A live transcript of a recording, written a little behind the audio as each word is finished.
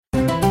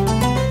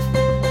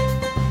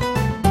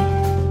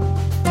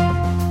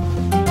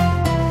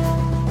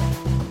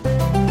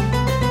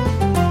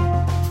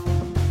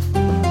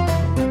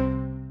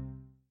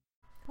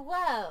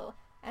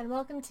and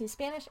welcome to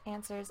Spanish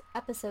Answers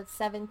episode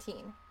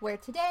 17, where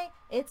today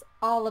it's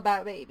all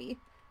about baby.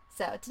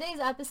 So today's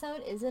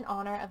episode is in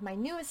honor of my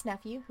newest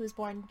nephew, who was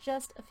born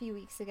just a few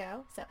weeks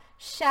ago. So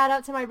shout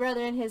out to my brother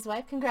and his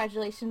wife.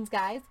 Congratulations,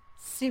 guys.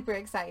 Super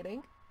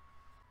exciting.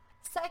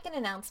 Second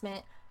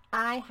announcement,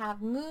 I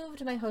have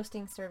moved my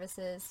hosting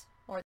services,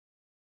 or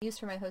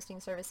used for my hosting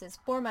services,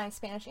 for my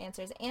Spanish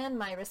Answers and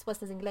my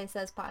Respuestas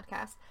Inglesas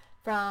podcast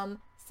from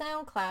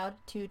SoundCloud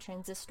to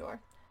Transistor.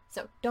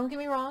 So don't get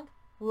me wrong,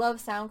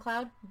 love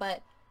SoundCloud,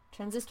 but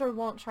Transistor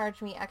won't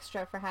charge me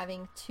extra for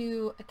having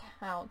two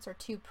accounts or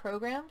two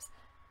programs,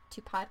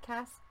 two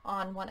podcasts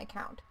on one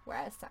account,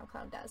 whereas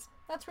SoundCloud does.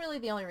 That's really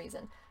the only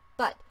reason.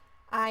 But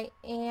I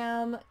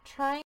am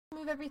trying to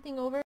move everything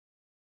over.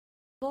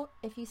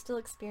 If you still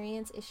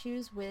experience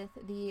issues with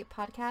the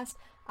podcast,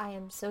 I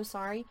am so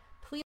sorry.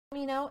 Please let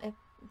me know if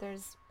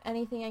there's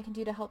anything I can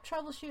do to help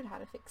troubleshoot, how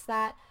to fix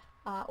that.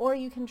 Or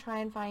you can try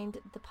and find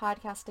the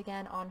podcast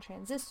again on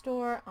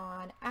Transistor,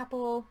 on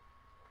Apple,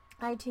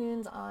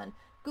 iTunes, on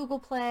Google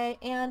Play,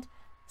 and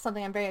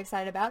something I'm very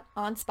excited about,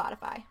 on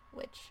Spotify,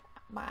 which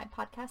my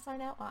podcasts are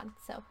now on,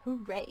 so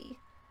hooray!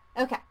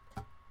 Okay,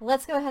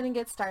 let's go ahead and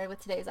get started with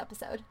today's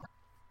episode.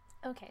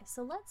 Okay,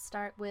 so let's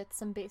start with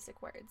some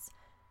basic words.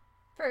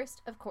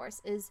 First, of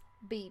course, is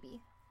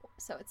baby.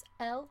 So it's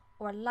el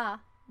or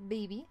la,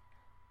 baby,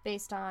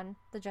 based on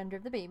the gender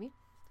of the baby.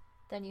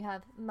 Then you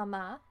have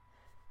mama,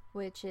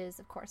 which is,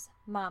 of course,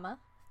 mama.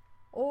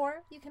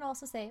 Or you can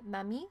also say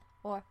mami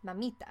or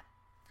mamita.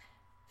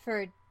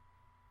 For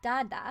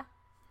dada,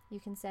 you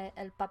can say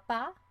el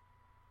papá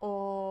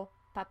o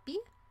papi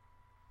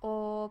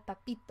o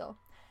papito.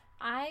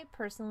 I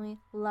personally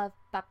love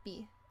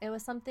papi. It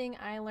was something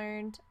I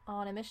learned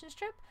on a missions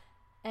trip,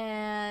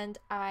 and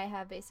I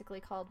have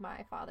basically called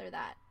my father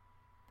that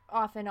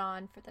off and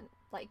on for the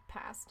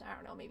past, I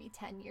don't know, maybe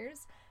 10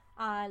 years.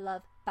 I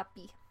love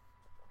papi.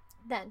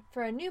 Then,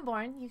 for a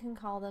newborn, you can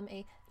call them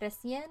a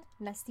recién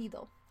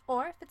nacido.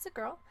 Or, if it's a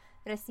girl,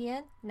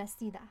 recién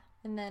nacida.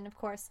 And then, of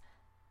course,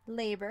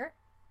 labor,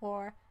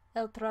 or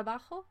el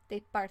trabajo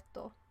de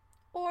parto.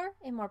 Or,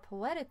 a more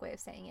poetic way of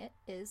saying it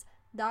is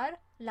dar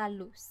la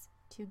luz,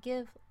 to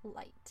give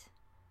light.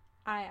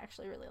 I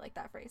actually really like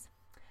that phrase.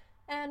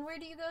 And where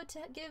do you go to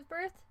give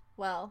birth?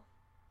 Well,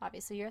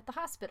 obviously you're at the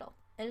hospital,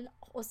 el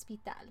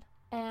hospital.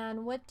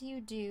 And what do you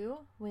do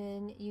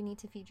when you need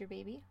to feed your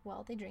baby?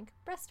 Well, they drink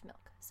breast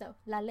milk. So,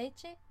 la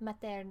leche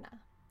materna.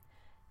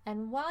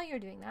 And while you're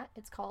doing that,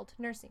 it's called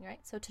nursing,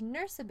 right? So to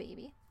nurse a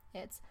baby,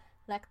 it's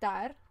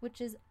lactar,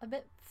 which is a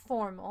bit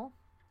formal.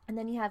 And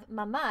then you have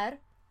mamar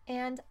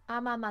and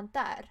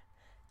amamantar.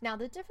 Now,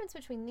 the difference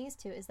between these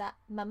two is that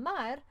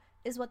mamar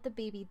is what the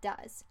baby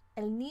does.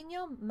 El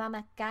niño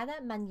mama cada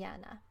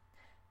mañana.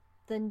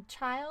 The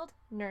child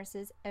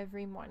nurses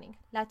every morning.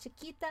 La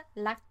chiquita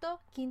lacto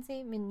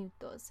 15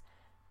 minutos.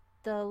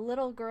 The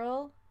little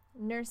girl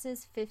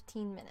nurses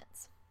 15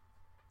 minutes.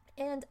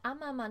 And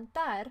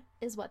amamantar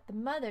is what the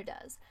mother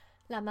does.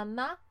 La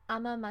mamá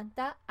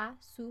amamanta a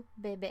su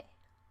bebé,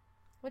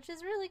 which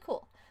is really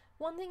cool.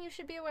 One thing you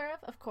should be aware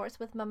of course,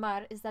 with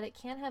mamar is that it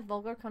can have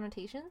vulgar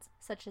connotations,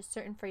 such as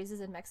certain phrases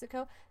in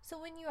Mexico, so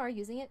when you are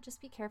using it,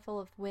 just be careful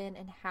of when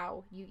and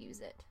how you use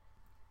it.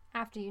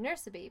 After you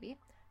nurse a baby,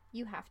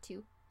 you have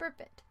to burp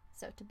it.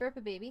 So to burp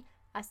a baby,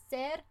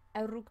 hacer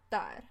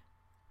eructar.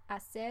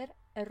 Hacer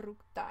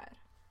eructar.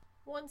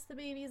 Once the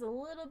baby is a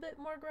little bit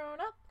more grown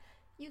up,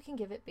 you can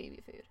give it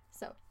baby food.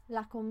 So,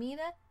 la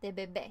comida de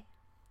bebé.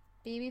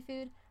 Baby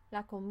food,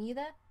 la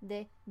comida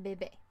de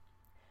bebé.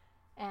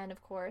 And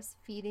of course,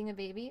 feeding a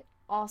baby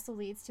also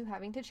leads to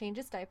having to change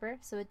its diaper.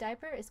 So a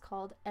diaper is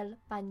called el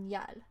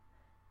pañal.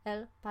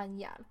 El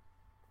pañal.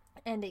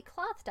 And a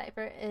cloth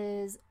diaper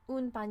is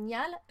un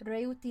pañal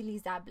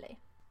reutilizable.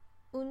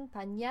 Un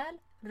pañal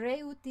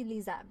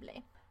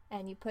reutilizable.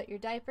 And you put your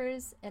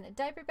diapers in a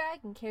diaper bag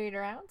and carry it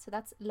around. So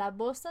that's la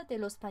bolsa de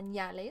los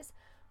pañales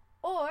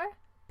or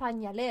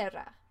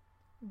pañalera.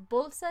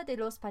 Bolsa de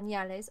los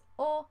pañales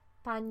o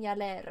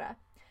pañalera.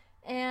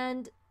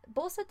 And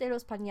bolsa de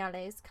los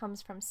pañales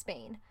comes from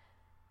Spain.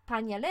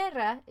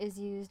 Pañalera is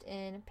used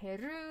in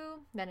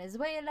Peru,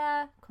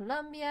 Venezuela,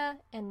 Colombia,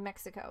 and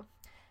Mexico.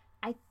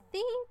 I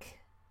think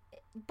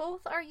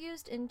both are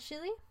used in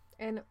Chile,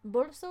 and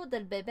bolso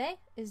del bebé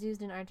is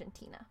used in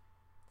Argentina.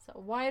 So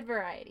wide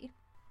variety.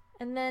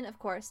 And then, of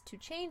course, to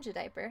change a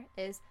diaper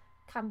is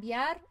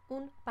cambiar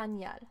un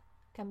pañal.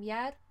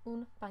 Cambiar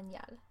un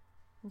pañal.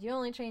 You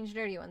only change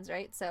dirty ones,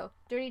 right? So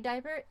dirty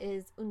diaper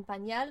is un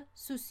pañal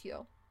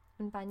sucio.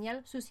 Un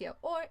pañal sucio.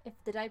 Or if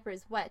the diaper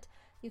is wet,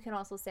 you can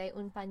also say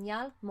un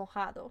pañal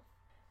mojado.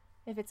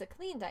 If it's a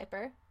clean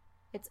diaper,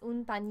 it's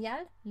un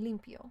pañal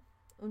limpio.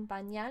 Un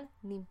pañal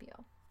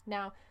limpio.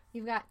 Now,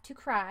 you've got to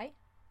cry,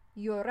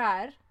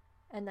 llorar,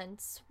 and then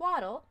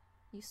swaddle.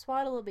 You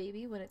swaddle a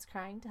baby when it's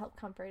crying to help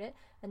comfort it,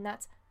 and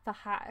that's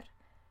fajar.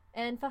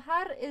 And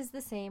fajar is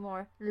the same,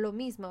 or lo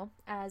mismo,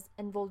 as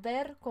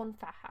envolver con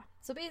faja.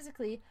 So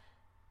basically,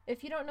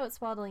 if you don't know what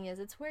swaddling is,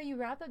 it's where you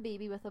wrap a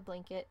baby with a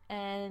blanket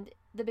and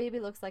the baby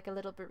looks like a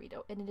little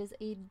burrito, and it is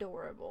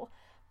adorable.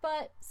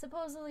 but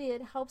supposedly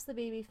it helps the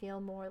baby feel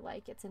more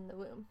like it's in the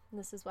womb.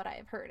 This is what I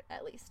have heard,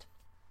 at least.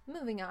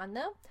 Moving on,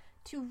 though,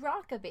 to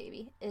rock a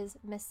baby is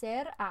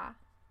mecer a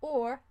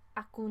or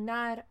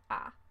acunar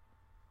a.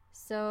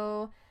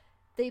 So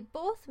they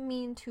both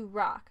mean to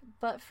rock,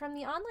 but from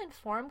the online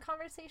forum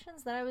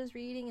conversations that I was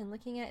reading and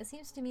looking at, it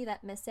seems to me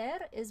that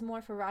mecer is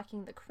more for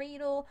rocking the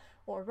cradle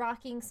or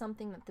rocking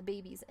something that the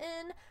baby's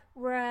in,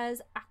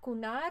 whereas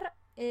acunar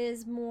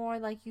is more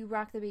like you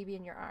rock the baby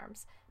in your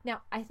arms.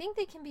 Now, I think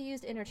they can be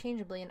used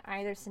interchangeably in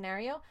either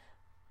scenario,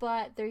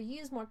 but they're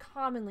used more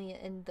commonly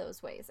in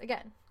those ways.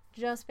 Again,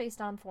 just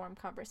based on forum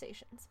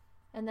conversations.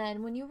 And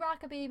then when you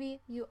rock a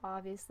baby, you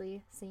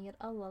obviously sing it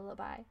a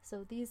lullaby.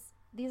 So these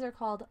are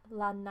called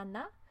la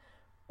nana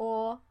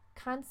or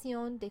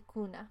canción de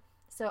cuna.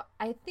 So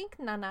I think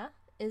nana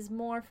is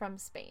more from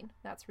Spain.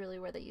 That's really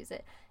where they use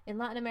it. In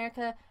Latin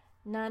America,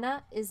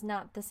 nana is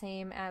not the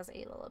same as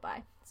a lullaby.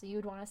 So you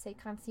would want to say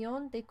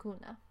canción de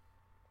cuna.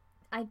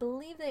 I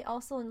believe they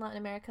also in Latin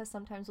America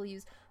sometimes will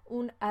use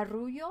un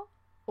arrullo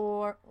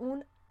or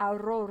un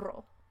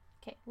arrorro.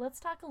 Okay, let's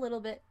talk a little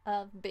bit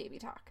of baby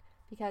talk,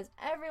 because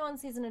everyone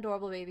sees an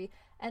adorable baby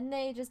and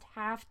they just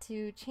have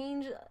to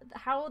change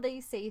how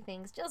they say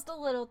things just a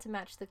little to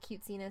match the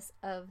cutesiness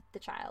of the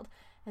child.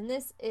 And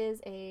this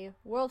is a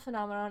world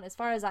phenomenon as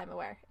far as I'm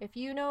aware. If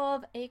you know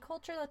of a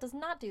culture that does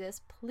not do this,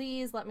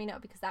 please let me know,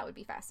 because that would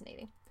be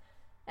fascinating.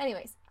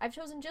 Anyways, I've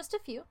chosen just a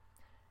few.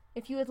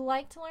 If you would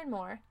like to learn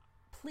more,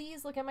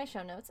 please look at my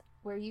show notes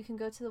where you can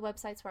go to the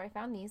websites where I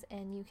found these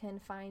and you can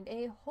find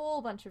a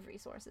whole bunch of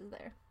resources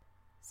there.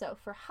 So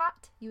for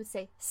hot, you would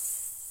say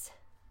s,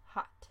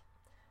 hot.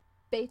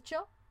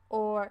 Becho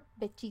or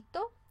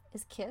bechito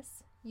is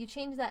kiss. You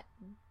change that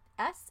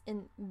S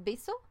in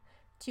beso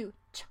to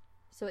ch.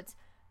 So it's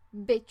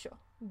becho,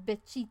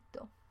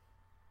 bechito.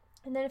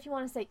 And then if you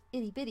want to say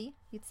itty bitty,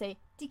 you'd say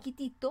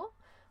chiquitito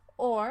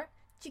or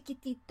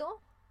chiquitito.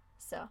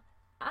 So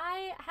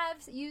I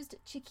have used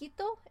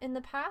chiquito in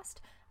the past.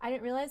 I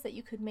didn't realize that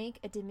you could make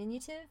a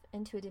diminutive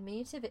into a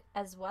diminutive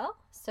as well.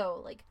 So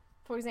like,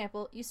 for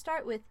example, you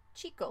start with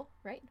chico,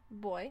 right,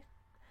 boy,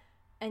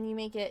 and you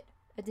make it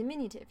a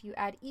diminutive. You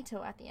add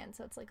ito at the end,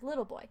 so it's like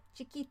little boy,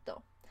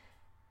 chiquito.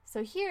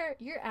 So here,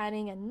 you're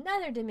adding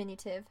another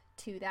diminutive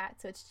to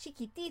that, so it's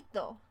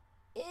chiquitito,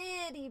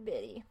 itty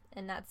bitty,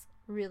 and that's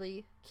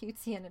really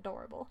cutesy and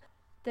adorable.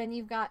 Then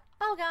you've got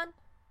algan,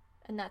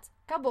 and that's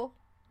cabo,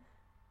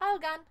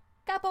 algan,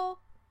 capo,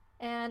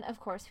 and of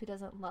course, who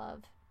doesn't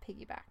love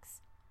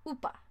piggybacks?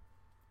 Upa,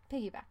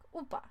 piggyback,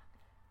 upa.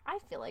 I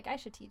feel like I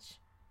should teach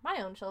my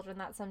own children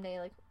that someday.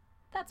 Like,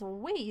 that's a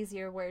way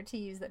easier word to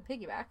use than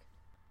piggyback.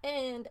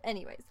 And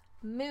anyways,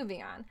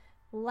 moving on.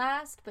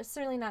 Last but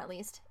certainly not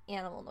least,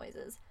 animal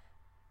noises.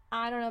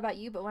 I don't know about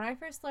you, but when I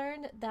first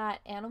learned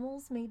that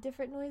animals made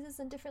different noises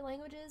in different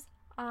languages,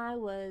 I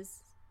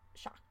was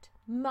shocked.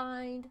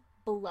 Mind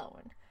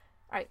blown.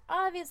 Alright,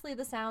 obviously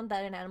the sound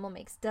that an animal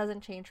makes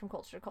doesn't change from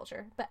culture to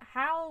culture, but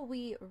how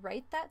we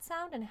write that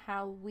sound and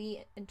how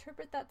we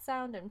interpret that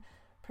sound and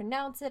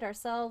pronounce it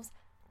ourselves,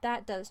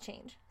 that does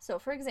change. So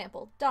for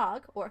example,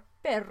 dog or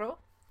perro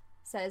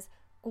says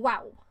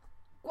guau,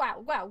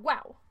 guau, guau,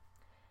 guau.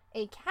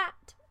 A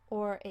cat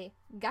or a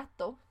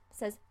gato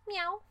says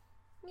meow,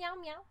 meow,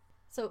 meow.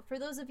 So for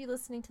those of you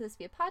listening to this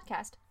via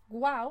podcast,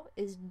 guau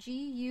is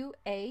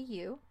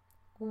G-U-A-U,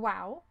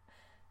 guau,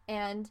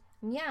 and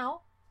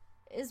meow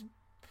is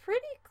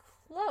pretty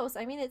close.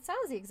 I mean, it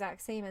sounds the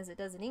exact same as it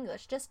does in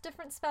English, just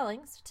different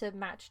spellings to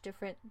match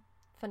different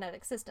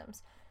phonetic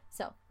systems.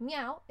 So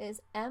meow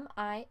is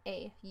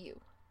M-I-A-U,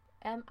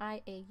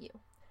 M-I-A-U.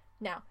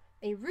 Now,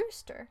 a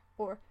rooster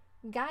or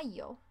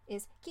gallo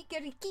is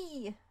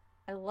kikiriki.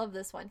 I love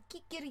this one,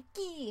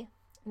 kikiriki.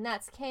 And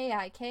that's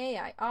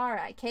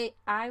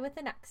K-I-K-I-R-I-K-I with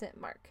an accent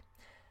mark.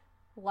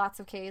 Lots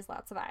of K's,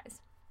 lots of I's.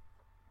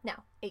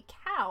 Now, a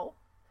cow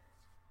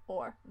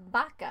or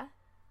vaca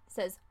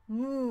says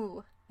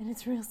moo, and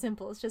it's real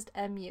simple, it's just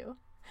M-U.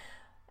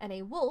 And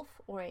a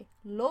wolf or a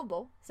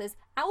lobo says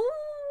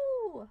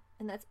ow,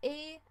 and that's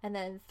A, and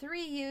then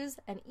 3 U's,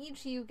 and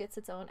each U gets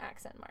its own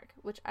accent mark,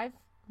 which I've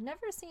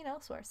never seen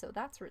elsewhere, so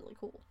that's really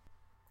cool.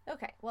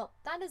 Okay, well,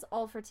 that is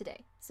all for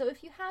today. So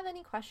if you have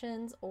any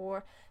questions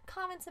or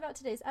comments about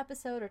today's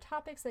episode or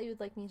topics that you would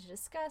like me to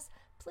discuss,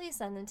 please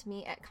send them to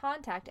me at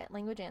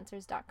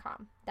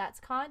contact@languageanswers.com.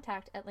 That's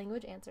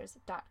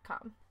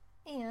contact@languageanswers.com.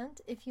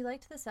 And if you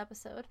liked this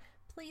episode,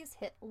 please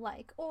hit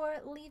like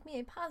or leave me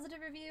a positive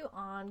review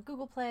on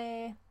Google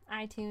Play,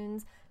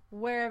 iTunes,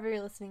 wherever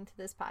you're listening to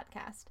this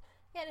podcast.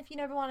 And if you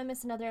never want to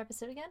miss another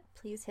episode again,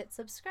 please hit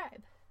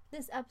subscribe.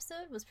 This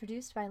episode was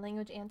produced by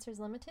Language Answers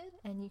Limited,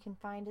 and you can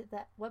find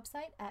that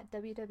website at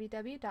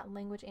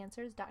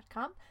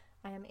www.languageanswers.com.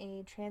 I am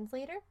a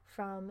translator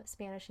from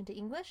Spanish into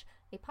English,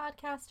 a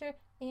podcaster,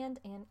 and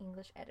an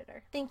English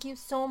editor. Thank you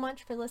so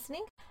much for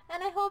listening,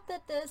 and I hope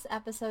that this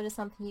episode is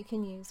something you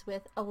can use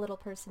with a little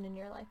person in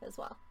your life as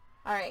well.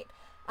 All right,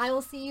 I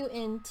will see you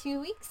in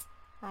 2 weeks.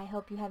 I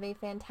hope you have a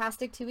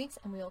fantastic 2 weeks,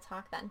 and we will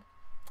talk then.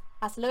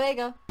 Hasta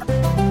luego!